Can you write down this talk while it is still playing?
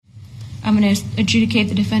I'm going to adjudicate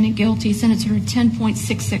the defendant guilty, sentence her to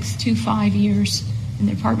 10.6625 years in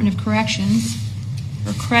the Department of Corrections.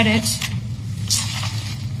 Her credit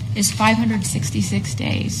is 566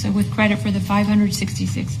 days, so with credit for the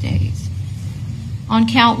 566 days. On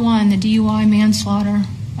count one, the DUI manslaughter,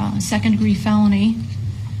 second-degree felony,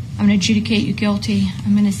 I'm going to adjudicate you guilty.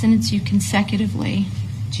 I'm going to sentence you consecutively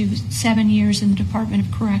to 7 years in the Department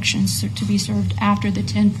of Corrections to be served after the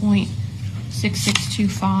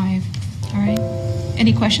 10.6625. All right.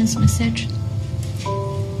 Any questions, Ms. Sytch?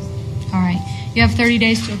 All right. You have 30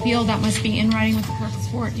 days to appeal. That must be in writing with the clerk of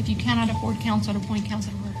court. If you cannot afford counsel, appoint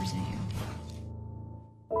counsel to represent you.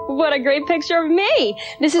 What a great picture of me.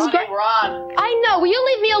 This is great. I know. Will you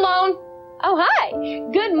leave me alone? Oh, hi.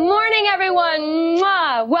 Good morning, everyone.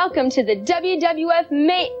 Mwah. Welcome to the WWF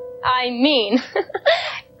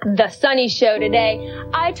The Sunny Show today.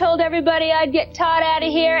 I told everybody I'd get Todd out of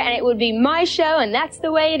here and it would be my show, and that's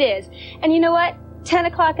the way it is. And you know what? 10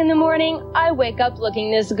 o'clock in the morning, I wake up looking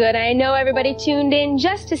this good. I know everybody tuned in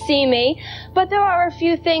just to see me, but there are a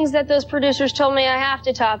few things that those producers told me I have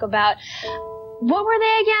to talk about. What were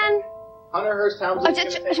they again? Hunter Hearst Helmsley.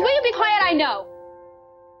 Will you be quiet? I know.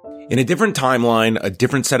 In a different timeline, a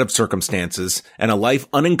different set of circumstances, and a life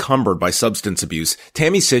unencumbered by substance abuse,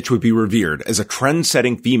 Tammy Sytch would be revered as a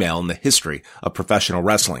trend-setting female in the history of professional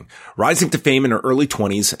wrestling, rising to fame in her early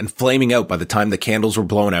 20s and flaming out by the time the candles were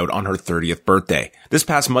blown out on her 30th birthday. This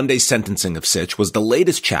past Monday's sentencing of Sytch was the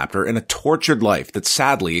latest chapter in a tortured life that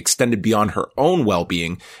sadly extended beyond her own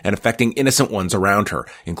well-being and affecting innocent ones around her,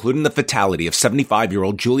 including the fatality of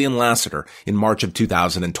 75-year-old Julian Lasseter in March of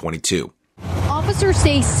 2022. Officers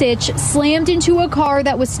say Sytch slammed into a car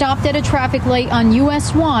that was stopped at a traffic light on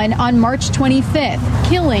US 1 on March 25th,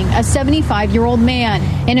 killing a 75-year-old man.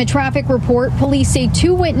 In a traffic report, police say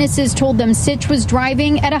two witnesses told them Sytch was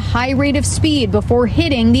driving at a high rate of speed before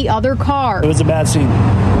hitting the other car. It was a bad scene.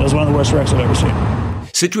 It was one of the worst wrecks I've ever seen.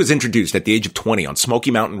 Sytch was introduced at the age of 20 on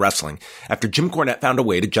Smoky Mountain Wrestling after Jim Cornette found a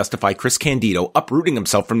way to justify Chris Candido uprooting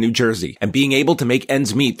himself from New Jersey and being able to make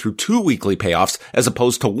ends meet through 2 weekly payoffs as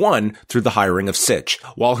opposed to one through the hiring of Sytch.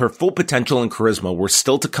 While her full potential and charisma were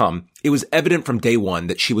still to come, it was evident from day one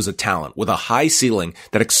that she was a talent with a high ceiling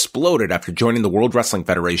that exploded after joining the World Wrestling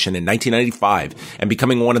Federation in 1995 and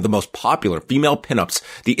becoming one of the most popular female pinups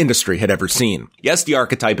the industry had ever seen. Yes, the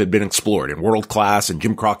archetype had been explored in World Class and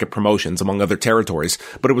Jim Crockett Promotions, among other territories,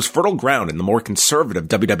 but it was fertile ground in the more conservative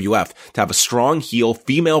WWF to have a strong heel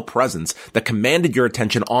female presence that commanded your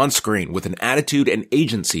attention on screen with an attitude and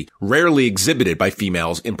agency rarely exhibited by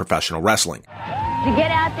females in professional wrestling. To get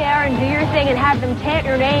out there and do your thing and have them chant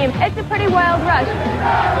your name, it's a pretty wild rush.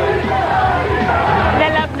 They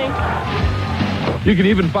love me. You can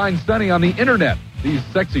even find Sunny on the internet. These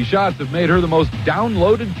sexy shots have made her the most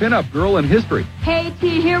downloaded pinup girl in history. Hey,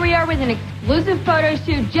 T, here we are with an exclusive photo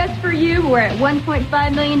shoot just for you. We're at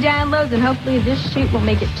 1.5 million downloads, and hopefully this shoot will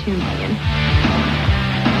make it 2 million.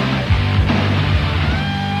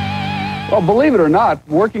 Well, believe it or not,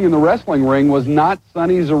 working in the wrestling ring was not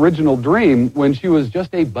Sunny's original dream. When she was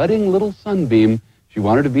just a budding little sunbeam, she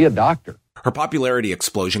wanted to be a doctor. Her popularity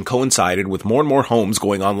explosion coincided with more and more homes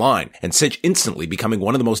going online, and Sytch instantly becoming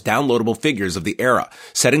one of the most downloadable figures of the era,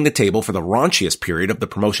 setting the table for the raunchiest period of the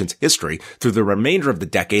promotion's history through the remainder of the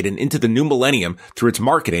decade and into the new millennium through its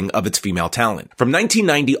marketing of its female talent. From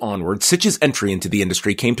 1990 onward, Sytch's entry into the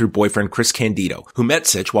industry came through boyfriend Chris Candido, who met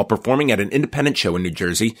Sytch while performing at an independent show in New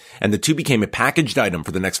Jersey, and the two became a packaged item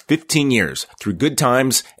for the next 15 years, through good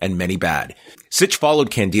times and many bad. Sytch followed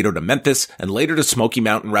Candido to Memphis and later to Smoky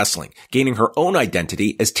Mountain Wrestling, gaining her own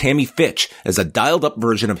identity as Tammy Fitch, as a dialed-up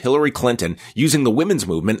version of Hillary Clinton, using the women's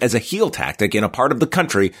movement as a heel tactic in a part of the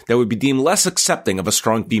country that would be deemed less accepting of a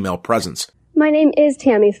strong female presence. My name is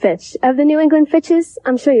Tammy Fitch of the New England Fitches.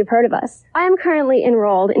 I'm sure you've heard of us. I am currently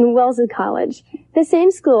enrolled in Wellesley College, the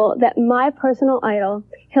same school that my personal idol,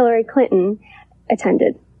 Hillary Clinton,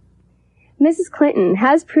 attended. Mrs. Clinton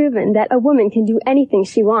has proven that a woman can do anything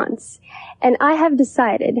she wants, and I have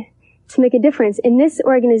decided to make a difference in this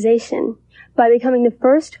organization by becoming the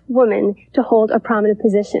first woman to hold a prominent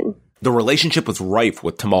position. The relationship was rife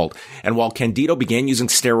with tumult, and while Candido began using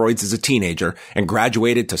steroids as a teenager and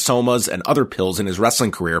graduated to somas and other pills in his wrestling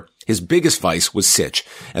career, his biggest vice was Sytch,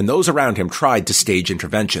 and those around him tried to stage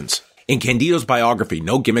interventions. In Candido's biography,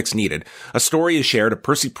 No Gimmicks Needed, a story is shared of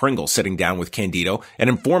Percy Pringle sitting down with Candido and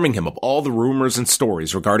informing him of all the rumors and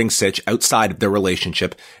stories regarding Sytch outside of their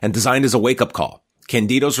relationship, and designed as a wake-up call.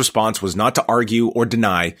 Candido's response was not to argue or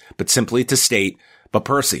deny, but simply to state, "But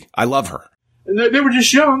Percy, I love her." And they were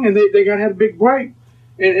just young, and they got to have a big break.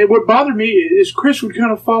 And what bothered me is Chris would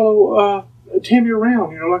kind of follow Tammy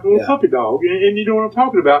around, like a little puppy dog, and you know what I'm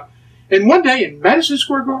talking about. And one day in Madison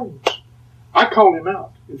Square Garden, I called him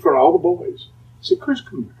out in front of all the boys. I said, Chris,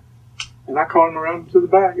 come here. And I called him around to the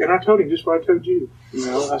back, and I told him just what I told you. You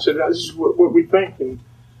know, I said, this is what we think. And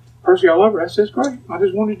personally, I love her. I said, it's great. I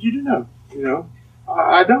just wanted you to know. You know,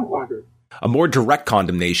 I don't like her. A more direct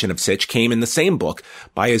condemnation of Sytch came in the same book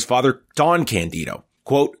by his father, Don Candido.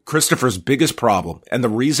 Quote, Christopher's biggest problem and the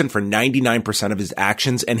reason for 99% of his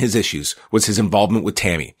actions and his issues was his involvement with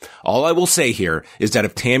Tammy. All I will say here is that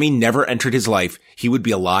if Tammy never entered his life, he would be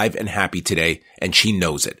alive and happy today, and she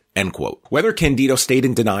knows it. End quote. Whether Candido stayed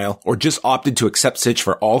in denial or just opted to accept Sytch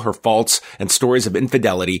for all her faults and stories of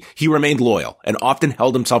infidelity, he remained loyal and often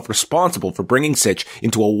held himself responsible for bringing Sytch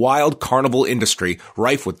into a wild carnival industry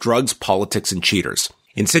rife with drugs, politics, and cheaters.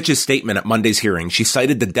 In Sytch's statement at Monday's hearing, she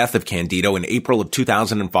cited the death of Candido in April of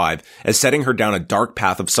 2005 as setting her down a dark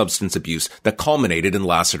path of substance abuse that culminated in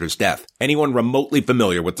Lassiter's death. Anyone remotely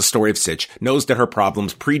familiar with the story of Sytch knows that her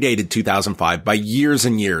problems predated 2005 by years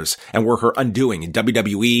and years and were her undoing in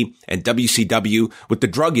WWE and WCW, with the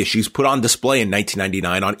drug issues put on display in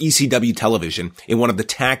 1999 on ECW television in one of the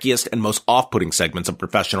tackiest and most off-putting segments of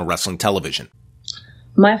professional wrestling television.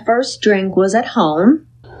 My first drink was at home.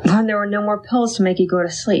 When there were no more pills to make you go to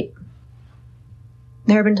sleep.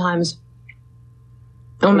 There have been times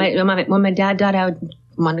when my dad died, I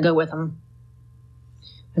wanted to go with him.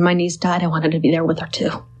 When my niece died, I wanted to be there with her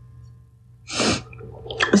too.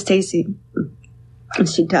 Stacy, when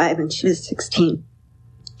she died when she was 16,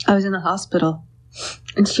 I was in the hospital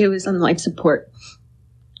and she was on life support.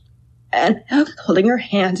 And I was holding her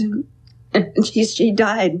hand and she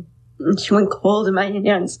died and she went cold in my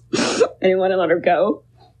hands. I didn't want to let her go.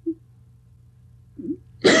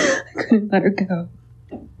 I couldn't let her go.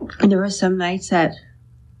 And there were some nights that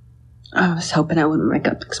I was hoping I wouldn't wake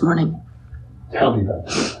up next morning. Tell me that.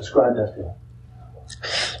 Describe that feeling.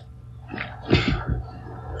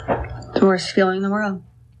 The worst feeling in the world.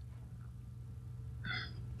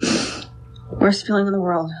 Worst feeling in the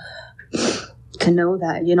world. To know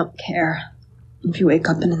that you don't care if you wake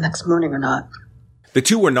up in the next morning or not. The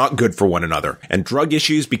two were not good for one another, and drug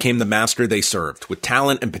issues became the master they served, with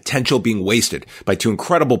talent and potential being wasted by two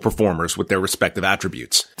incredible performers with their respective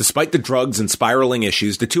attributes. Despite the drugs and spiraling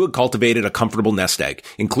issues, the two had cultivated a comfortable nest egg,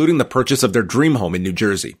 including the purchase of their dream home in New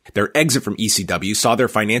Jersey. Their exit from ECW saw their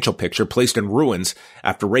financial picture placed in ruins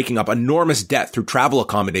after raking up enormous debt through travel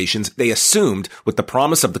accommodations they assumed with the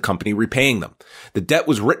promise of the company repaying them. The debt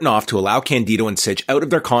was written off to allow Candido and Sytch out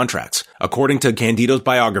of their contracts, according to Candido's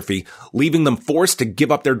biography, leaving them forced to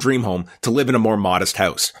give up their dream home to live in a more modest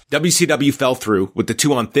house. WCW fell through with the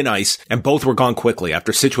two on thin ice, and both were gone quickly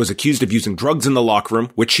after Sytch was accused of using drugs in the locker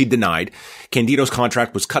room, which she denied. Candido's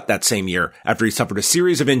contract was cut that same year after he suffered a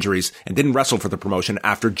series of injuries and didn't wrestle for the promotion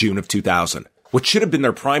after June of 2000. What should have been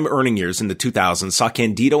their prime earning years in the 2000s saw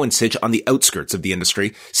Candido and Sytch on the outskirts of the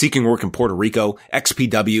industry, seeking work in Puerto Rico,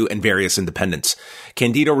 XPW, and various independents.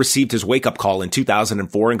 Candido received his wake-up call in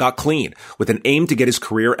 2004 and got clean, with an aim to get his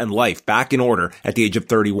career and life back in order at the age of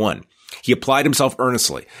 31. He applied himself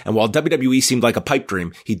earnestly, and while WWE seemed like a pipe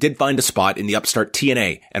dream, he did find a spot in the upstart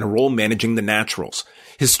TNA and a role managing the Naturals.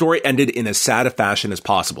 His story ended in as sad a fashion as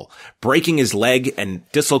possible, breaking his leg and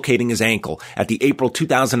dislocating his ankle at the April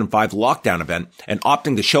 2005 lockdown event and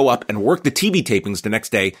opting to show up and work the TV tapings the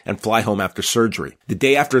next day and fly home after surgery. The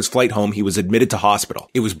day after his flight home, he was admitted to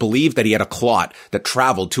hospital. It was believed that he had a clot that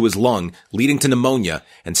traveled to his lung, leading to pneumonia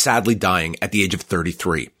and sadly dying at the age of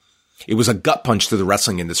 33. It was a gut punch to the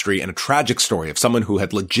wrestling industry and a tragic story of someone who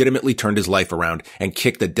had legitimately turned his life around and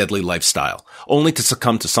kicked a deadly lifestyle, only to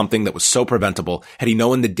succumb to something that was so preventable had he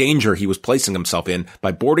known the danger he was placing himself in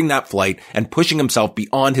by boarding that flight and pushing himself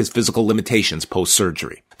beyond his physical limitations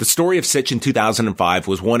post-surgery. The story of Sytch in 2005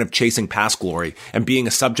 was one of chasing past glory and being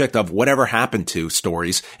a subject of whatever happened to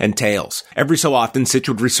stories and tales. Every so often, Sytch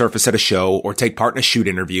would resurface at a show or take part in a shoot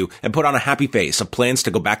interview and put on a happy face of plans to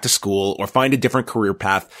go back to school or find a different career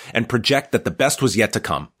path and project that the best was yet to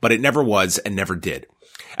come, but it never was and never did.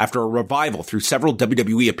 After a revival through several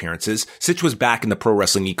WWE appearances, Sytch was back in the pro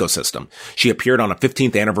wrestling ecosystem. She appeared on a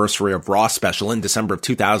 15th anniversary of Raw special in December of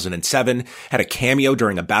 2007, had a cameo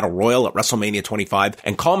during a battle royal at WrestleMania 25,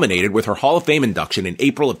 and culminated with her Hall of Fame induction in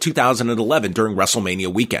April of 2011 during WrestleMania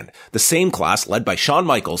weekend. The same class led by Shawn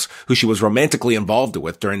Michaels, who she was romantically involved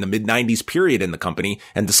with during the mid-90s period in the company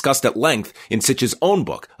and discussed at length in Sytch's own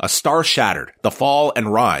book, A Star Shattered, The Fall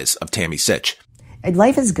and Rise of Tammy Sytch.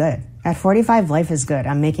 Life is good. At 45, life is good.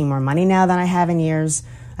 I'm making more money now than I have in years.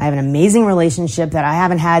 I have an amazing relationship that I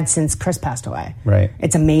haven't had since Chris passed away. Right.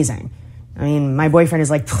 It's amazing. I mean, my boyfriend is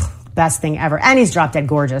like, best thing ever. And he's drop dead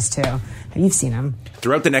gorgeous, too. You've seen him.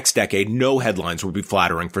 Throughout the next decade, no headlines would be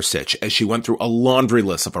flattering for Sytch as she went through a laundry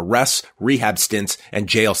list of arrests, rehab stints, and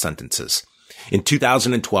jail sentences. In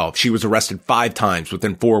 2012, she was arrested 5 times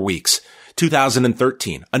within 4 weeks.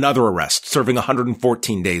 2013, another arrest, serving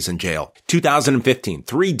 114 days in jail. 2015,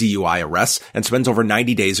 3 DUI arrests and spends over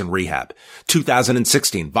 90 days in rehab.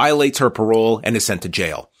 2016, violates her parole and is sent to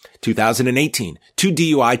jail. 2018, 2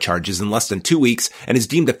 DUI charges in less than 2 weeks and is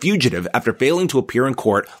deemed a fugitive after failing to appear in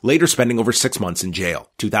court, later spending over 6 months in jail.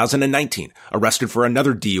 2019, arrested for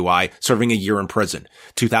another DUI, serving a year in prison.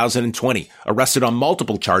 2020, arrested on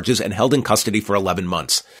multiple charges and held in custody for 11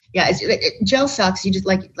 months. Yeah, jail sucks. You just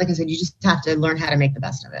like I said, you just have to learn how to make the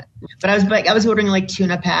best of it. But I was ordering like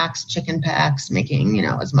tuna packs, chicken packs, making,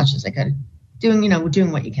 as much as I could.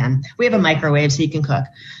 Doing what you can. We have a microwave so you can cook.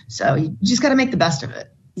 So you just got to make the best of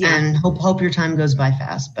it. Yeah. And hope your time goes by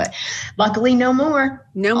fast. But luckily, no more.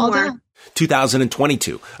 No All more. done.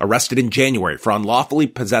 2022, arrested in January for unlawfully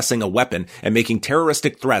possessing a weapon and making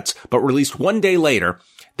terroristic threats, but released 1 day later.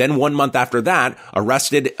 Then 1 month after that,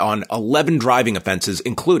 arrested on 11 driving offenses,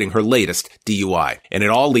 including her latest DUI. And it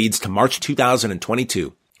all leads to March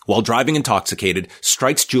 2022. While driving intoxicated,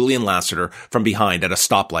 strikes Julian Lassiter from behind at a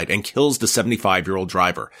stoplight and kills the 75-year-old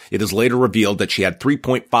driver. It is later revealed that she had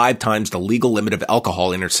 3.5 times the legal limit of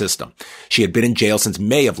alcohol in her system. She had been in jail since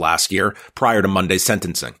May of last year, prior to Monday's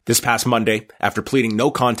sentencing. This past Monday, after pleading no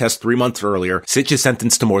contest 3 months earlier, Sytch is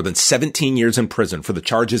sentenced to more than 17 years in prison for the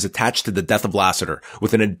charges attached to the death of Lassiter,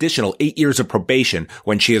 with an additional 8 years of probation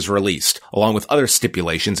when she is released, along with other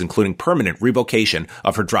stipulations including permanent revocation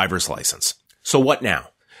of her driver's license. So what now?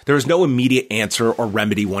 There is no immediate answer or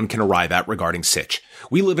remedy one can arrive at regarding Sytch.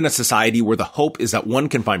 We live in a society where the hope is that one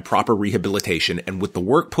can find proper rehabilitation and with the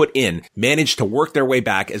work put in, manage to work their way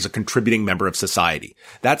back as a contributing member of society.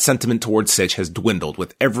 That sentiment towards Sytch has dwindled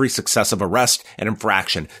with every successive arrest and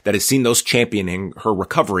infraction that has seen those championing her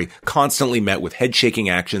recovery constantly met with head-shaking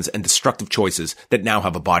actions and destructive choices that now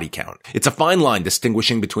have a body count. It's a fine line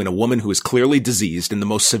distinguishing between a woman who is clearly diseased in the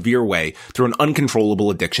most severe way through an uncontrollable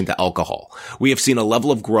addiction to alcohol. We have seen a level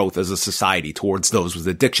of growth as a society towards those with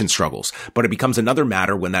addiction struggles, but it becomes another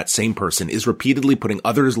matter when that same person is repeatedly putting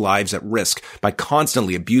others' lives at risk by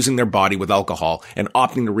constantly abusing their body with alcohol and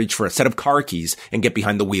opting to reach for a set of car keys and get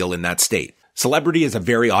behind the wheel in that state. Celebrity is a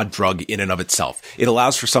very odd drug in and of itself. It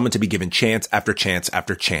allows for someone to be given chance after chance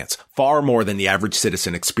after chance, far more than the average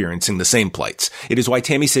citizen experiencing the same plights. It is why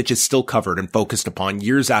Tammy Sytch is still covered and focused upon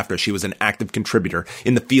years after she was an active contributor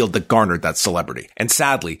in the field that garnered that celebrity. And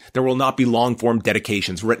sadly, there will not be long-form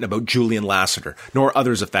dedications written about Julian Lassiter, nor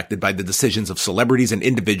others affected by the decisions of celebrities and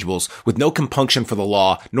individuals with no compunction for the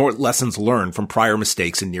law, nor lessons learned from prior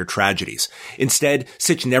mistakes and near tragedies. Instead,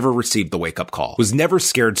 Sytch never received the wake-up call, was never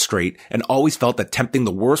scared straight, and always felt that tempting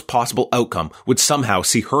the worst possible outcome would somehow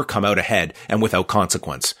see her come out ahead and without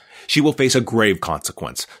consequence. She will face a grave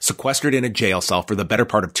consequence, sequestered in a jail cell for the better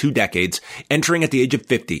part of 2 decades, entering at the age of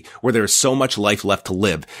 50, where there is so much life left to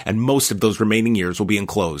live, and most of those remaining years will be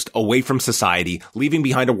enclosed, away from society, leaving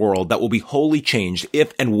behind a world that will be wholly changed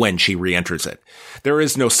if and when she re-enters it. There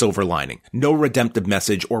is no silver lining, no redemptive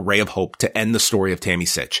message or ray of hope to end the story of Tammy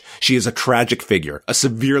Sytch. She is a tragic figure, a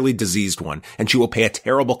severely diseased one, and she will pay a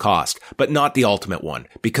terrible cost, but not the ultimate one,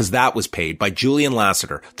 because that was paid by Julian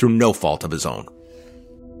Lassiter through no fault of his own.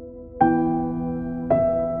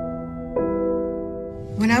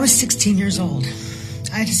 When I was 16 years old,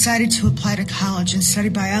 I decided to apply to college and study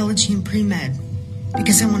biology and pre-med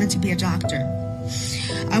because I wanted to be a doctor.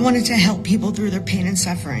 I wanted to help people through their pain and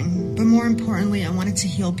suffering, but more importantly, I wanted to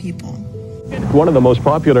heal people. One of the most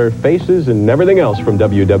popular faces and everything else from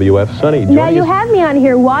WWF, Sunny. Now you have me on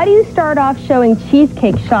here. Why do you start off showing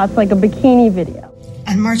cheesecake shots like a bikini video?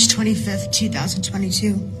 On March 25th,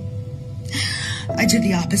 2022, I did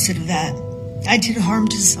the opposite of that. I did harm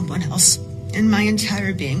to someone else, and my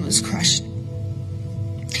entire being was crushed.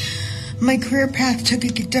 My career path took a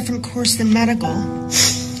different course than medical,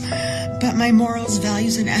 but my morals,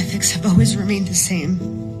 values, and ethics have always remained the same.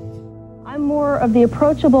 I'm more of the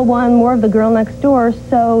approachable one, more of the girl next door.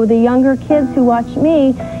 So the younger kids who watch me,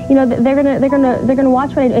 you know, they're gonna watch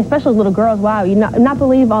what I do, especially little girls. Wow, you not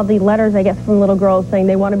believe all the letters I get from little girls saying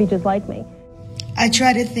they want to be just like me. I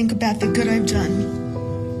try to think about the good I've done.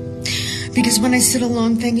 Because when I sit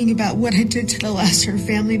alone thinking about what I did to the Lassiter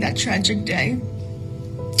family that tragic day,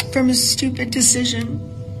 from a stupid decision,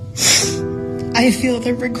 I feel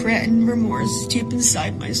the regret and remorse deep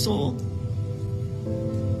inside my soul.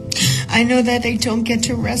 I know that they don't get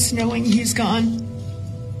to rest knowing he's gone.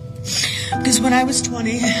 Because when I was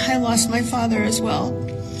 20, I lost my father as well,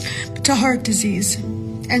 to heart disease.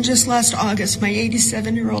 And just last August, my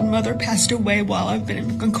 87-year-old mother passed away while I've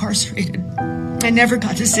been incarcerated. I never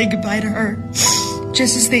got to say goodbye to her,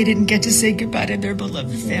 just as they didn't get to say goodbye to their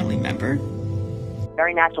beloved family member.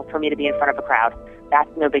 Very natural for me to be in front of a crowd. That's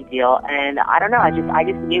no big deal. And I don't know, I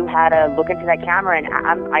just knew how to look into that camera, and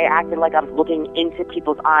I acted like I was looking into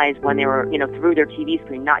people's eyes when they were, through their TV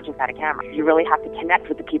screen, not just at a camera. You really have to connect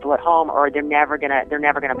with the people at home, or they're never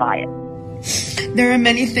gonna buy it. There are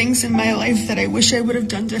many things in my life that I wish I would have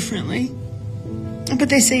done differently. But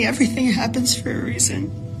they say everything happens for a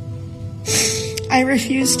reason. I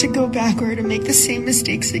refuse to go backward and make the same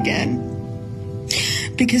mistakes again.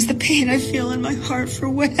 Because the pain I feel in my heart for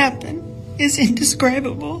what happened is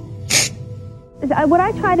indescribable. What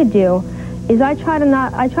I try to do is I try to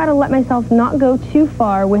let myself not go too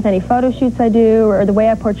far with any photo shoots I do or the way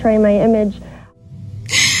I portray my image.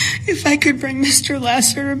 If I could bring Mr.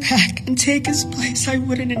 Lassiter back and take his place, I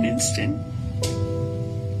would in an instant.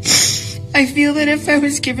 I feel that if I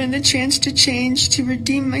was given the chance to change, to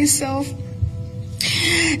redeem myself,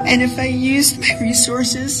 and if I used my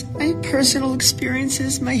resources, my personal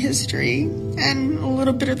experiences, my history, and a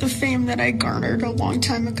little bit of the fame that I garnered a long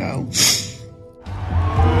time ago. Well, it's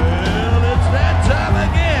that time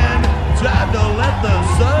again. Time to let the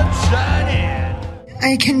sun shine in.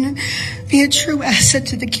 I can be a true asset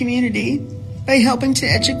to the community by helping to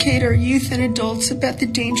educate our youth and adults about the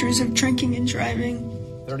dangers of drinking and driving.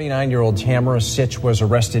 39-year-old Tamara Sytch was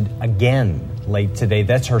arrested again late today.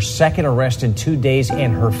 That's her second arrest in 2 days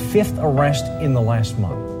and her fifth arrest in the last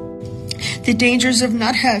month. The dangers of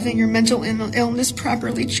not having your mental illness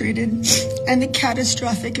properly treated and the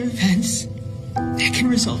catastrophic events that can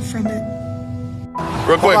result from it.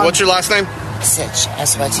 Real quick, what's your last name? Sytch,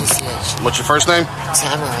 S-Y-T-C-H. What's your first name?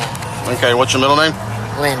 Tamara. Okay, what's your middle name?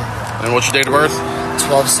 Lynn. And what's your date of birth?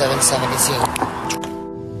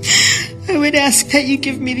 12/7/72. I would ask that you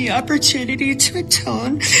give me the opportunity to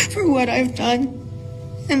atone for what I've done,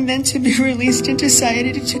 and then to be released in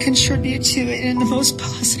society to contribute to it in the most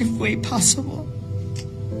positive way possible.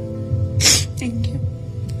 Thank you.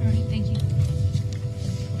 All right, thank you.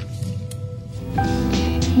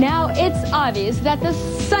 Now it's obvious that the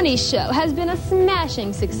Sunny Show has been a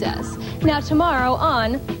smashing success. Now tomorrow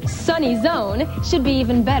on Sunny Zone should be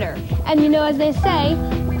even better. And as they say,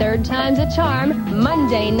 third time's a charm,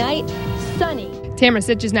 Monday night, Sunny. Tamara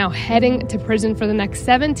Sytch is now heading to prison for the next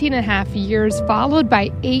 17 and a half years, followed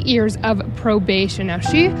by 8 years of probation. Now,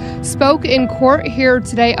 she spoke in court here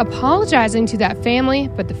today apologizing to that family,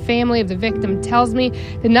 but the family of the victim tells me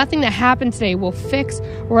that nothing that happened today will fix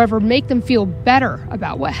or ever make them feel better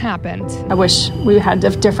about what happened. I wish we had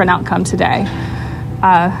a different outcome today.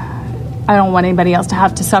 I don't want anybody else to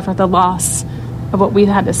have to suffer the loss of what we've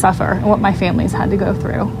had to suffer and what my family's had to go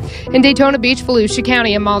through. In Daytona Beach, Volusia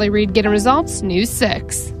County, I'm Molly Reed getting results, News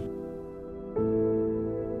 6.